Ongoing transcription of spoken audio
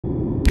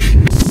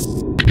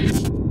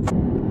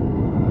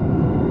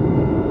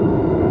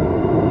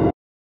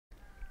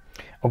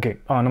Okay,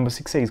 number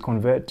 6 says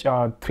convert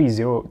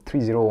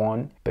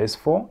 30301 base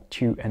 4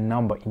 to a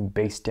number in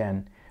base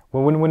 10.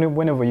 Well,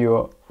 whenever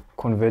you're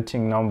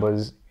converting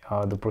numbers,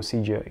 the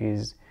procedure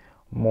is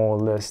more or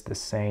less the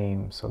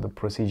same. So the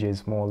procedure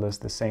is more or less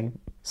the same.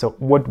 So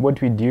what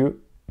we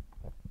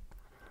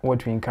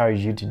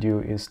encourage you to do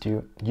is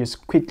to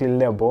just quickly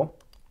label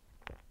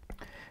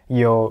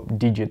your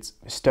digits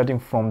starting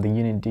from the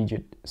unit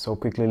digit. So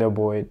quickly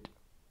label it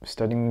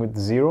starting with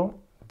 0,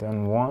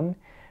 then 1,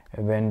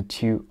 and then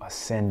 2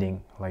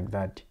 ascending like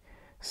that.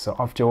 So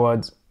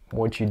afterwards,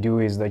 what you do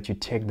is that you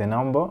take the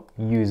number,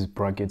 use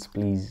brackets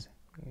please.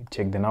 You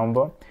take the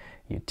number,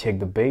 you take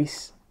the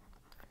base,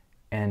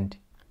 and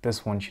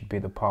this one should be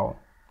the power.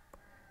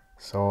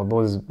 So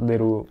those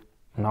little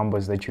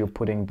numbers that you're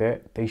putting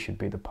there, they should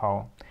be the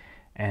power.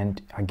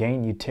 And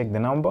again, you take the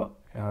number,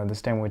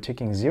 this time we're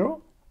taking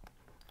 0,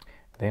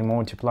 then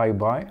multiply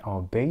by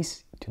our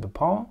base to the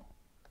power,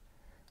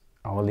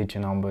 our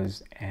little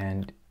numbers,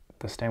 and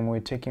this time we're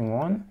taking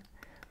 1,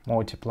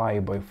 multiply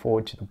by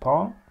 4 to the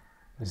power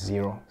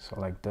 0. So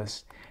like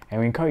this. And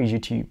we encourage you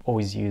to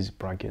always use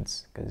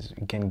brackets because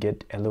it can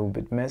get a little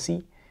bit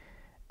messy,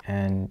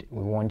 and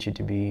we want you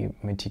to be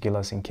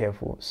meticulous and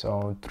careful.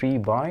 So 3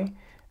 by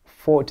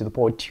 4 to the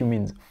power 2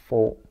 means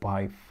 4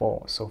 by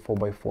 4. So 4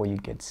 by 4 you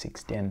get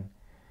 16.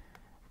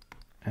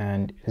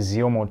 And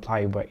 0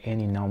 multiplied by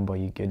any number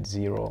you get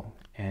 0.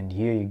 And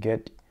here you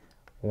get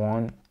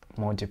 1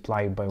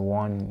 multiplied by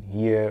 1.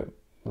 Here,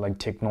 like,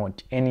 take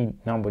note, any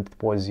number to the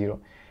power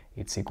 0,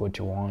 it's equal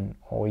to 1.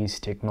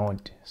 Always take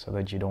note so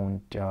that you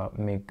don't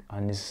make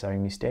unnecessary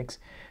mistakes.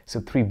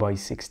 So 3 by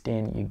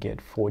 16 you get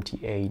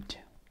 48.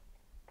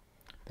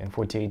 Then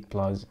 48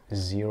 plus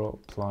 0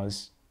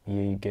 plus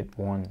here you get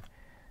 1.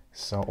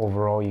 So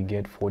overall you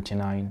get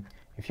 49.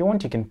 If you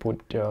want, you can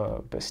put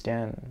base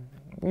 10.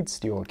 It's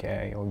still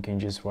okay, or you can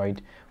just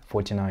write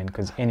 49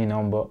 because any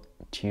number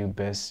to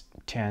base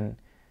 10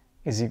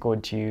 is equal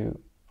to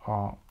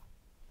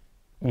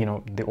you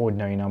know, the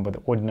ordinary number.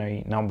 The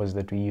ordinary numbers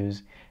that we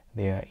use,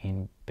 they are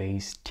in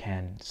base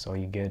 10. So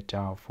you get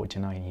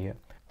 49 here.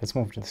 Let's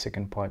move to the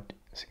second part.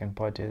 The second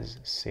part is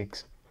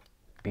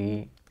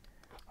 6b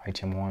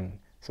item 1.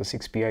 So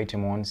 6b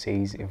item 1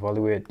 says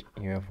evaluate.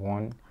 You have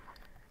 1.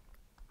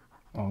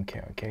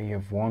 Okay, you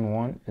have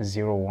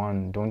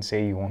 1101. Don't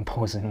say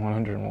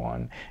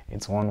 1101.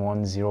 It's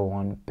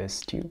 1101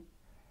 base 2.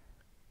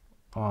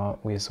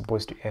 We are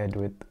supposed to add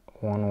with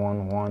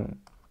 111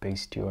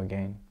 base 2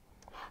 again.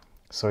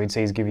 So it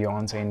says give your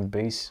answer in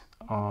base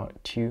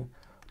 2.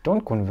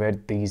 Don't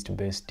convert these to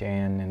base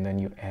 10 and then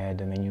you add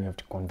and then you have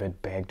to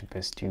convert back to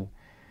base 2.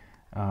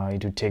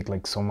 It will take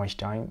like so much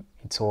time.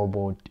 It's all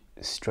about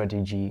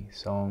strategy.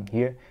 So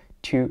here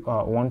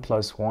 1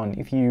 plus 1.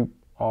 If you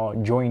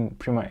join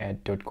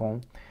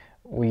primaEd.com,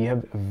 we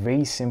have a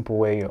very simple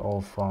way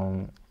of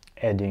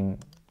adding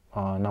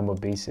number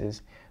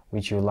bases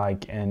which you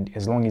like, and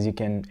as long as you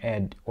can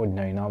add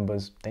ordinary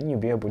numbers, then you'll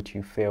be able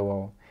to fare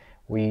well.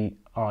 We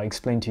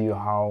explain to you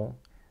how,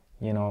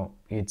 you know,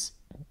 it's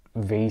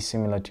very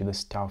similar to the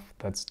stuff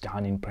that's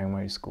done in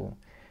primary school.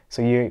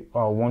 So here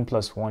 1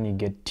 plus 1 you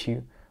get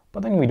 2,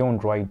 but then we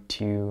don't write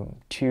 2.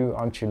 2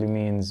 actually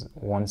means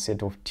one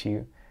set of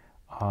 2,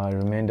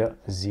 remainder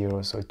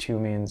 0. So 2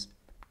 means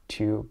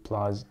 2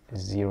 plus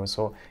 0.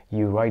 So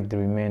you write the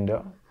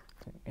remainder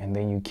and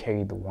then you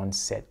carry the one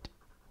set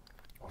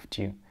of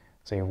 2.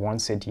 So you have one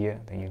set here,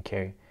 then you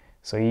carry.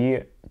 So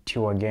here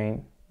 2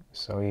 again.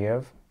 So you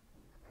have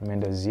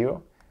remainder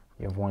 0.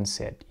 You have one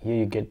set. Here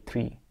you get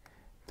 3.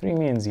 3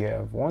 means you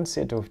have one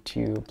set of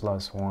 2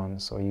 plus 1.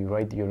 So you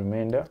write your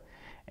remainder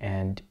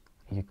and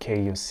you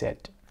carry your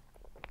set.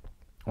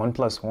 1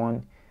 plus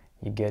 1,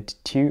 you get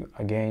 2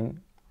 again.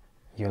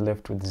 You're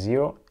left with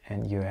 0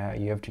 and you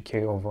have to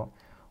carry over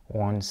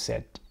one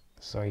set.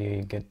 So here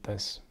you get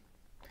this.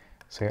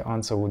 So your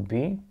answer would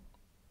be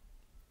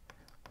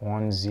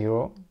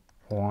 10100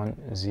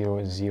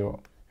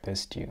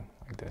 base 2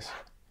 like this.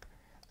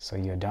 So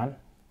you're done.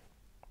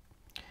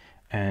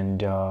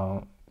 And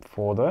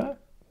for the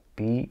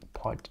B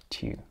part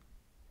 2,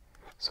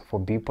 so for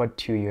B part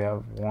 2 you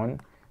have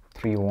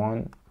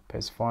 131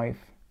 base 5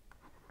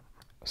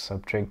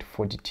 subtract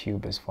 42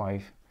 base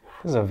 5.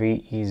 These are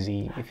very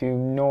easy. If you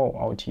know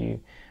how to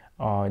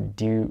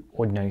do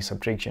ordinary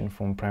subtraction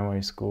from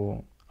primary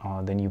school,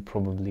 then you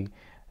probably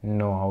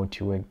know how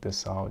to work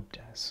this out.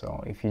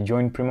 So if you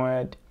join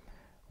primaEd,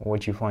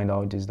 what you find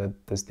out is that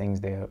these things,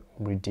 they are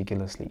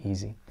ridiculously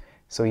easy.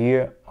 So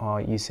here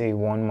you say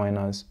 1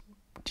 minus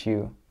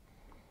 2,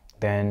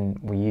 then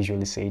we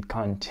usually say it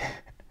can't.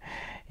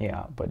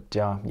 Yeah, but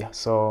yeah,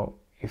 so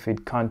if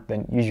it can't,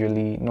 then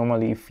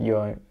normally if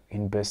you're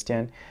in base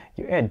 10,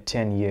 you add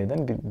 10 here,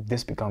 then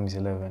this becomes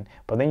 11.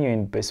 But then you're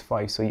in base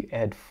 5, so you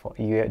add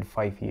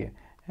 5 here,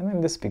 and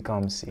then this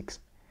becomes 6.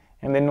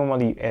 And then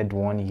normally you add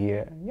 1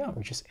 here. Yeah,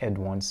 we just add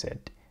one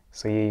set.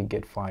 So here you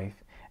get 5.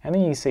 And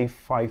then you say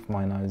 5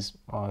 minus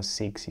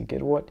 6, you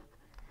get what?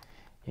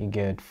 You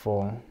get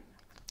 4.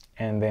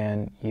 And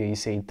then here you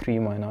say 3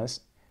 minus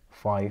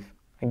 5.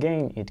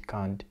 Again, it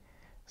can't.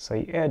 So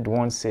you add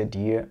one set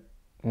here,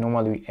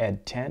 normally we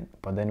add 10,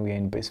 but then we are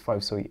in base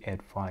 5, so we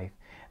add 5.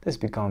 This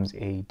becomes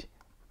 8.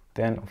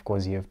 Then of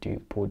course you have to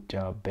put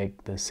back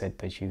the set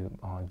that you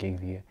gave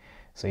here.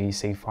 So you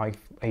say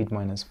 8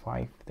 minus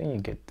 5, then you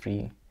get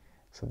 3.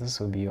 So this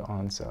will be your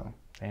answer,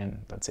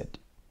 and that's it.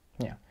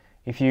 Yeah,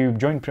 if you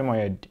join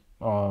primaEd,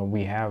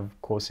 we have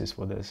courses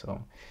for this,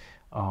 so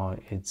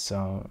it's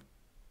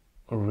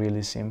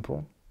really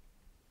simple.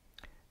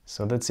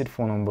 So that's it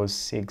for number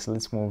 6.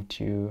 Let's move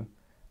to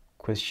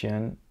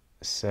question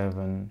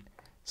 7.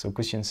 So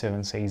question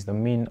 7 says the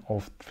mean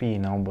of 3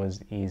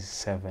 numbers is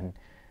 7.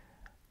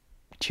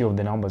 2 of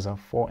the numbers are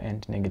 4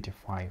 and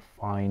 -5.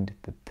 Find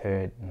the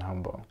third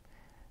number.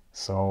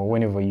 So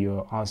whenever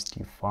you're asked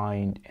to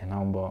find a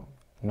number,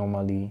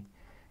 normally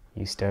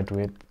you start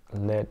with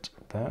let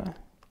the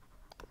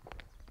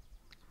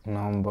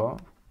number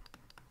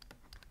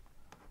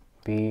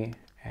be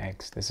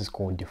x. This is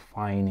called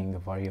defining the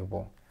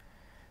variable.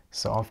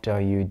 So after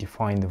you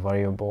define the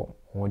variable,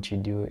 what you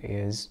do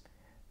is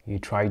you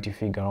try to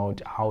figure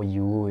out how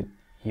you would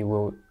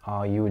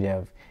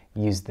have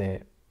used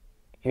the,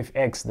 if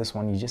x, this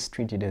one, you just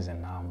treat it as a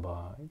number.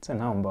 It's a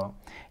number.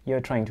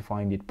 You're trying to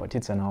find it, but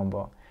it's a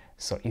number.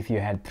 So if you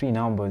had 3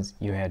 numbers,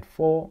 you had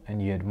 4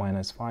 and you had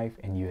 -5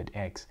 and you had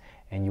x,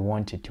 and you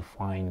wanted to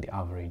find the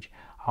average,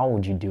 how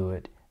would you do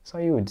it? So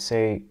you would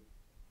say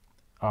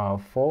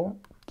 4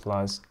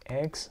 plus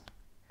x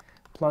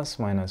plus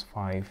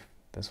 -5,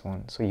 this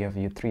one. So you have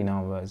your 3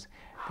 numbers,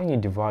 then you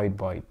divide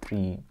by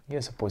 3.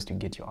 You're supposed to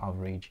get your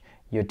average.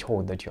 You're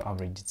told that your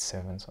average is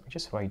 7, so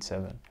just write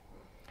 7.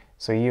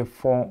 So here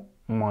 4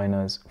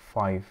 minus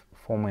 5,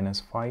 4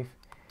 minus 5,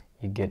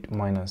 you get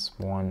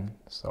 -1.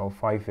 So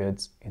 5,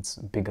 it's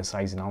bigger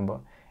size number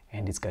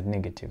and it's got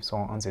negative, so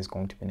our answer is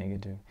going to be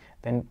negative.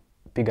 Then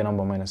bigger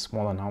number minus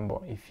smaller number,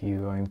 if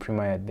you are in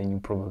primaEd, then you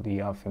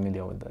probably are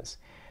familiar with this.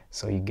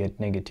 So you get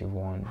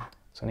 -1.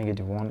 So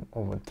 -1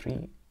 over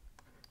 3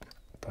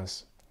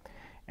 thus.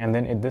 And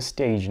then at this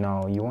stage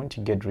now, you want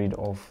to get rid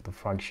of the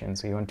fraction,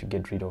 so you want to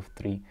get rid of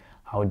 3.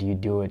 How do you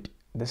do it?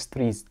 This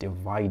 3 is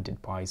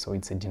divided by, so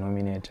it's a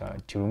denominator.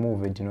 To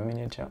remove a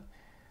denominator,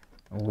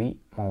 we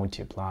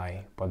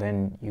multiply. But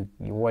then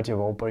you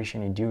whatever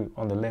operation you do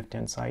on the left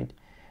hand side,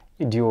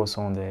 you do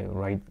also on the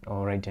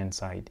right hand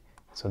side,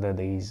 so that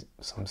there is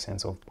some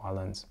sense of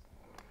balance.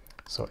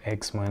 So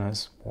x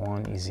minus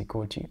 1 is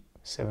equal to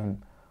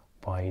 7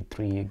 by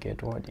 3. You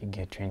get what? You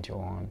get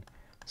 21.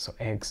 So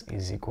x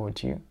is equal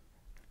to,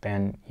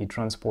 then you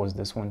transpose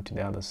this one to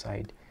the other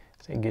side,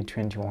 so you get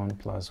 21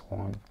 plus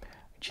 1,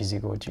 which is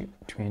equal to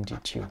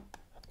 22.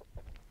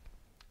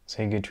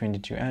 So you get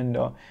 22, and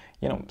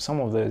you know,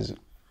 some of those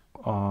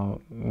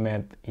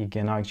math you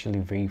can actually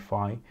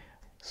verify.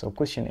 So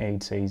question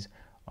 8 says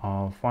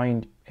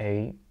find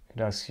a, it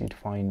asks you to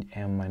find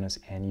m minus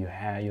n.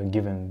 You're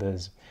given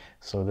this,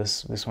 so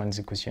this one is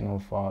a question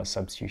of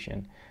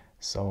substitution,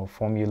 so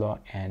formula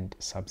and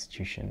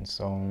substitution.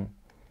 So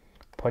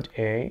part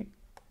A,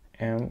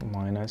 m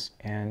minus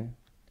n.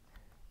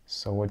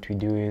 So what we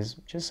do is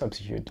just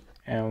substitute.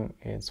 M,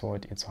 it's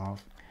what? It's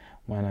half,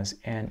 minus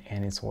n,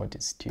 and it's what?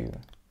 It's 2.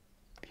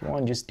 If you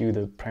want, just do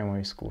the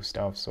primary school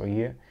stuff. So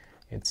here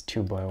it's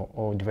 2 by,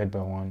 or divide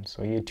by 1.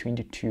 So here 2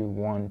 into 2,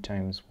 1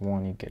 times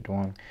 1, you get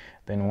 1.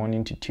 Then 1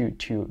 into 2,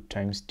 2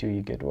 times 2,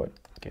 you get what?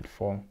 You get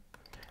 4.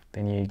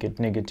 Then here you get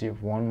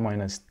 -1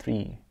 minus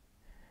 3.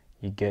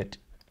 You get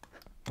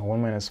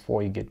 1 minus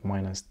 4, you get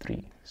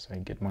 -3. So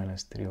you get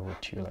 -3 over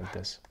 2 like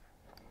this.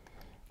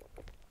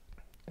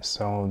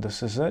 So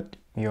this is it.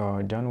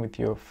 You're done with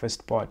your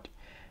first part.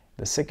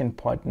 The second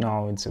part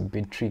now, it's a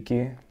bit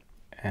tricky,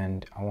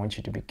 and I want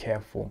you to be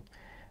careful.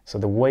 So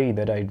the way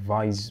that I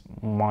advise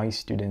my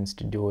students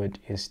to do it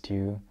is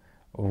to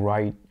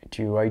write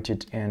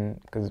it in,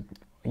 because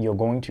you're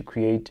going to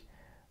create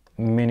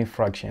many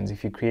fractions.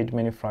 If you create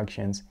many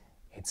fractions,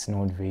 it's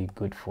not very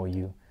good for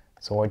you.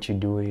 So what you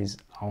do is,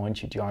 I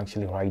want you to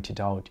actually write it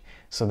out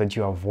so that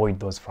you avoid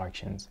those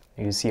fractions.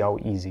 You see how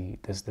easy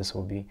this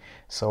will be.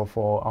 So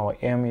for our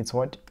m, it's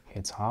what?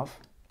 It's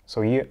half.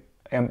 So here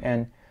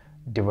mn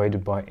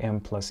divided by m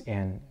plus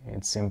n,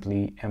 it's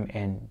simply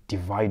mn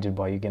divided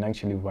by, you can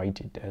actually write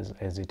it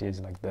as it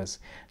is like this,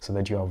 so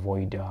that you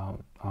avoid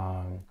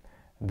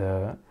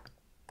the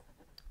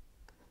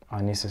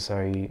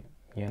unnecessary,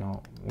 you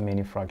know,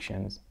 many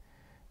fractions.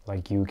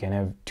 Like you can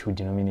have 2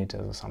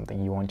 denominators or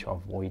something, you want to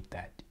avoid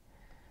that.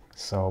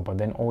 So, but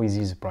then always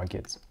use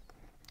brackets.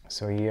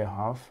 So here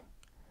half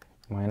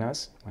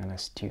minus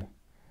 2.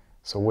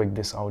 So work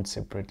this out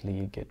separately,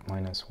 you get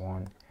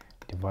 -1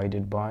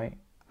 divided by,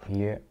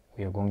 here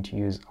we are going to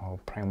use our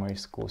primary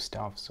school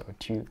stuff. So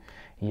 2,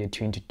 here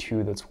 2 into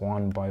 2, that's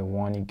 1 by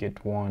 1, you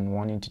get 1.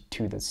 1 into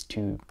 2, that's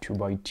 2. 2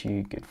 by 2,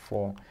 you get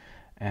 4.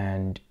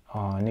 And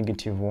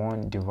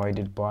 -1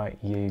 divided by,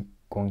 here you're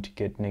going to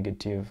get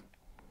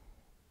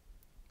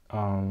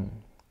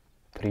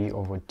 -3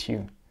 over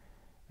 2.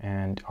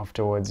 And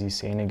afterwards you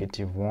say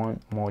 -1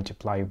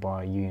 multiply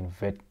by, you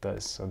invert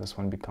this, so this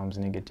one becomes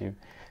 -2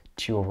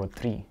 over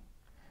 3.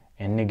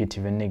 And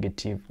negative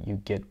you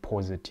get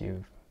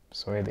positive.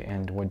 So at the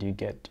end, what do you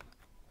get?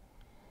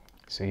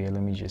 So here,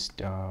 let me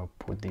just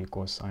put the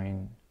equal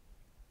sign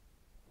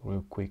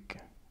real quick.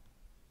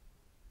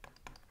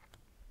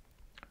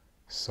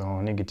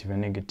 So negative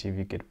and negative,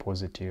 you get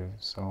positive.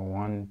 So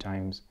 1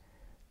 times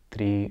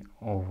 3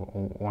 over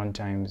 1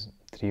 times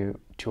 2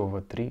 over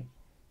 3,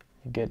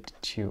 you get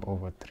 2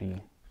 over 3.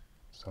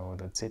 So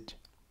that's it.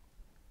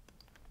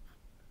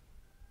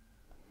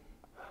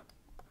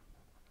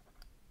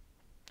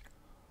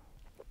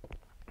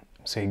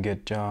 So you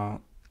get 2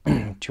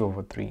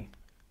 over 3.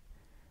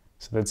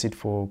 So that's it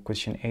for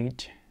question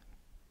 8.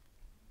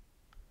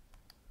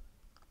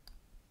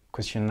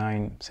 Question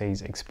 9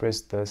 says express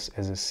this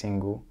as a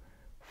single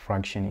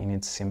fraction in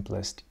its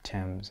simplest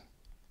terms.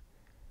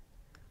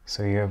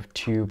 So you have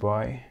 2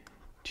 by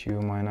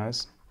 2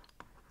 minus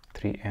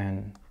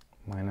 3n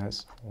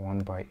minus 1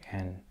 by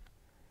n.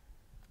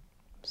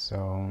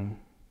 So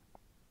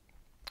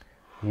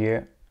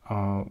here,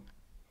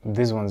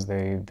 these ones,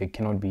 they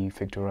cannot be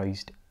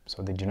factorized.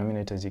 So the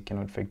denominators, you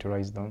cannot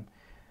factorize them.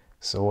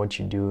 So what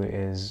you do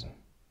is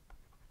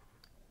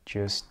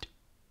just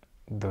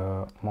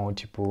the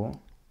multiple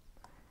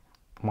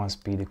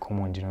must be the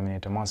common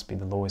denominator, must be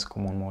the lowest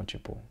common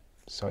multiple.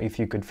 So if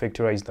you could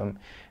factorize them,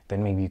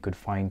 then maybe you could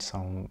find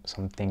some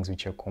things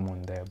which are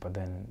common there, but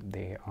then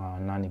they are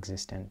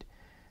non-existent.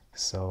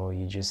 So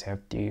you just have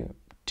to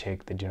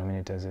take the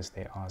denominators as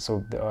they are.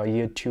 So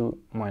here 2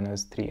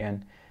 minus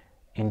 3n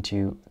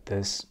into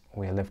this,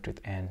 we're left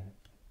with n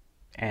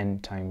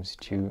times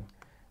 2,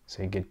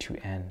 so you get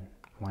 2n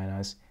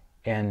minus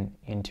n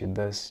into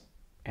this,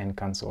 n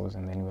cancels,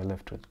 and then we're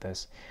left with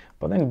this.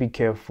 But then be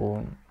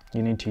careful,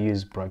 you need to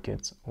use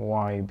brackets.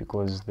 Why?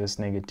 Because this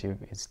negative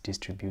is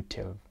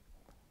distributive.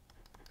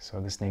 So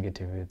this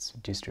negative is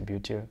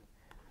distributive.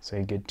 So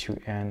you get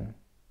 2n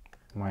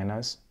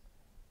minus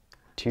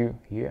 2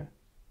 here,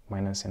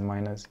 minus and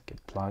minus, get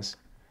plus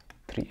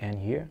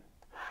 3n here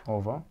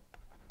over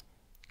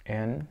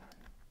n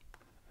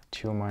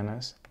 2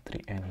 minus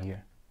 3n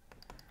here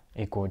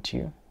equal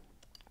to,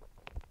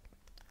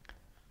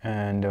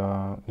 and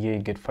here you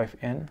get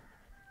 5n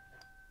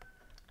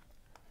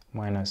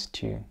minus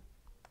 2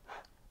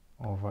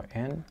 over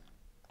n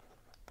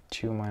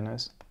 2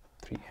 minus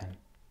 3n,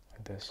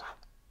 like this.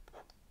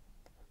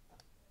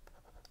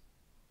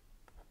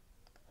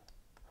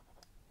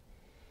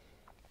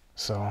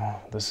 So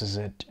this is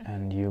it,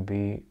 and you'll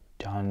be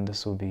done.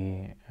 This will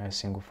be a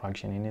single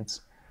fraction in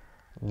its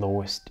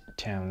lowest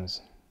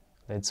terms.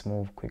 Let's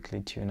move quickly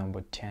to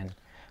number 10.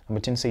 Number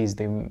 10 says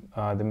the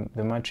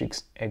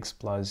matrix x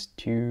plus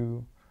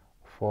 2,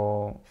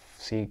 4,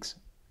 6,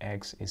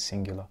 x is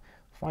singular.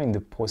 Find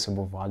the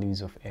possible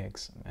values of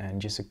x.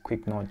 And just a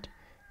quick note,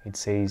 it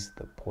says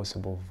the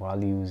possible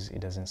values,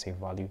 it doesn't say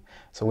value.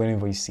 So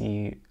whenever you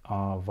see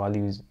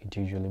values, it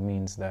usually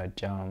means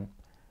that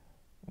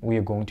we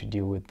are going to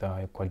deal with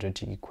a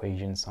quadratic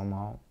equation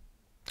somehow,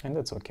 and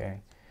that's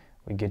okay.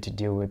 We get to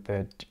deal with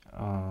it,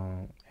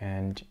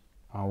 and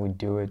how we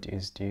do it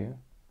is to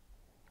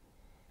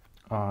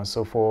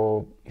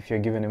so if you're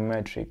given a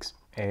matrix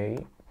A,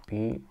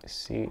 B,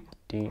 C,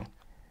 D,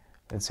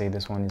 let's say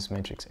this one is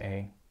matrix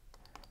A,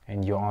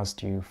 and you're asked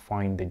to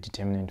find the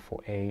determinant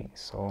for A.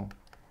 So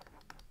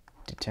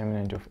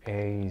determinant of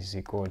A is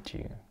equal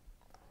to,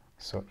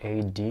 so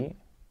AD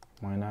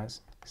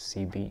minus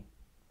CB.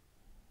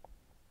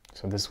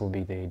 So this will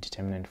be the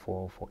determinant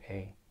for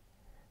A.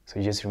 So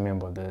you just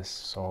remember this.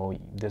 So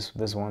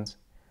this one's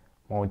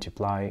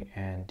multiply,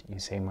 and you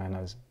say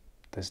minus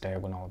this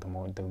diagonal,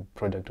 the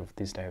product of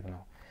this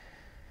diagonal.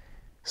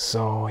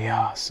 So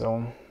yeah,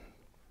 so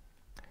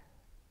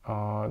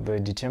the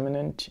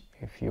determinant,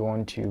 if you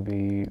want to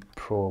be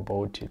pro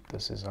about it,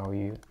 this is how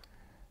you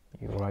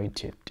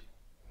write it.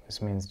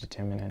 This means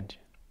determinant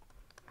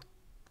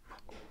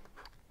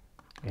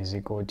is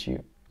equal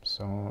to,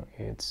 so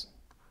it's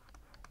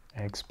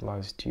x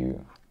plus 2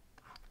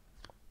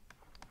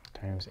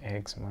 times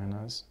x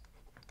minus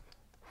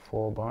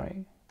 4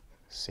 by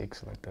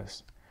 6, like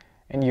this.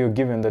 And you're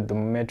given that the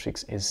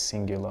matrix is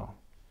singular,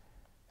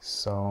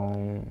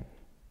 so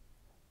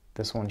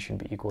this one should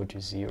be equal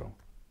to 0.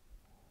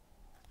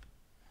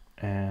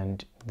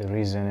 And the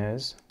reason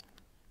is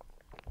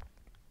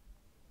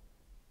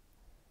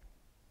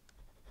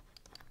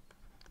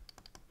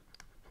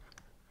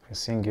a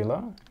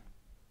singular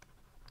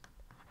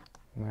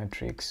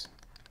matrix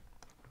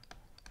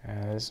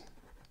as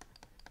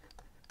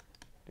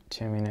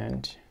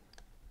determinant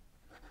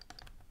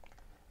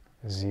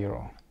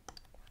 0.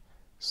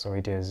 So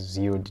it has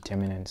 0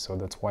 determinant, so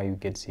that's why you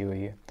get 0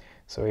 here.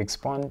 So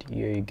expand,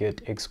 here you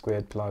get x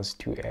squared plus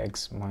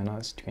 2x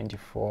minus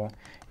 24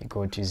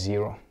 equal to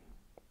 0.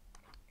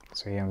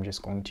 So here I'm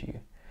just going to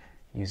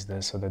use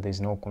this so that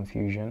there's no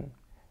confusion.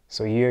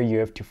 So here you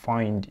have to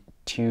find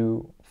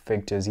 2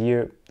 factors.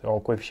 Here our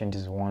coefficient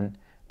is 1,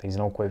 there's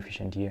no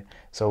coefficient here.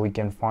 So we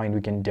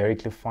can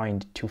directly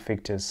find 2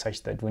 factors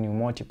such that when you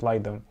multiply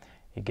them,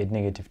 you get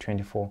negative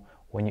 24.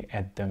 When you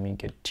add them, you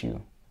get 2.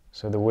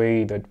 So the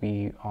way that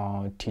we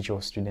teach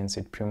our students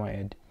at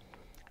primaEd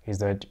is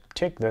that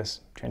take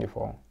this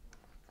 24,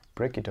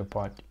 break it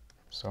apart.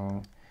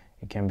 So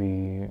it can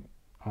be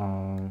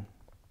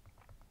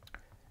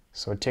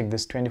So take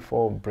this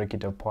 24, break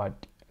it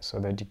apart so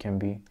that it can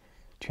be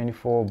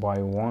 24 by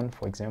 1,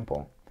 for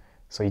example.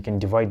 So you can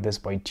divide this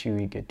by 2,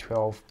 you get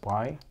 12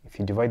 by, if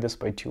you divide this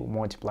by 2,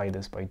 multiply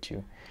this by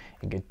 2,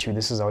 you get 2.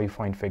 This is how you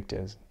find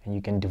factors. And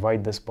you can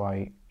divide this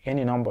by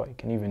any number. You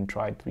can even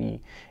try 3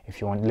 if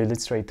you want.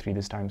 Let's try 3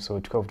 this time. So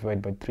 12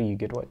 divided by 3, you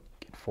get what? You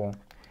get 4.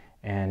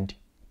 And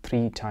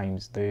 3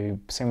 times the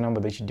same number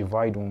that you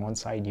divide on one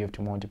side, you have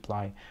to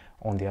multiply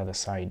on the other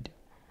side.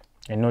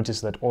 And notice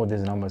that all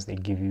these numbers, they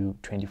give you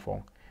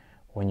 24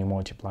 when you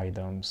multiply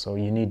them. So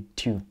you need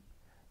 2.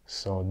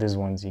 So these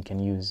ones you can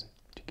use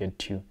to get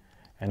 2.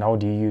 And how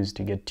do you use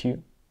to get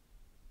 2?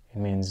 It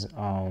means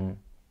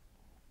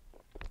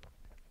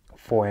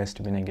 4 has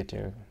to be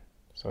negative.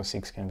 So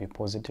 6 can be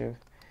positive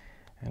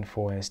and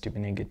 4 has to be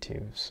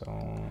negative. So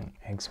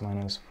x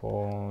minus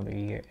 4,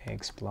 the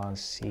x plus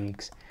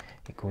 6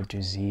 equal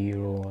to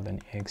 0. Then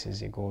x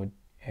is equal to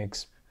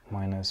x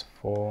minus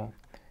 4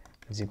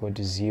 is equal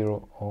to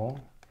 0, or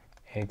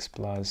x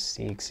plus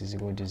 6 is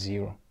equal to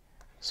 0.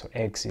 So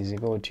x is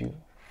equal to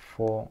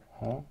 4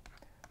 or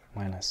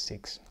minus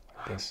 6,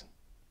 like this.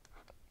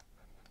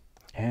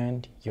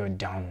 And you're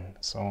done.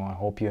 So I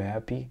hope you're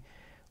happy.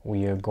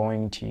 We are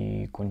going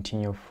to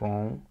continue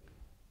from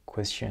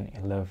question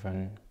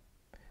 11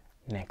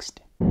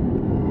 next.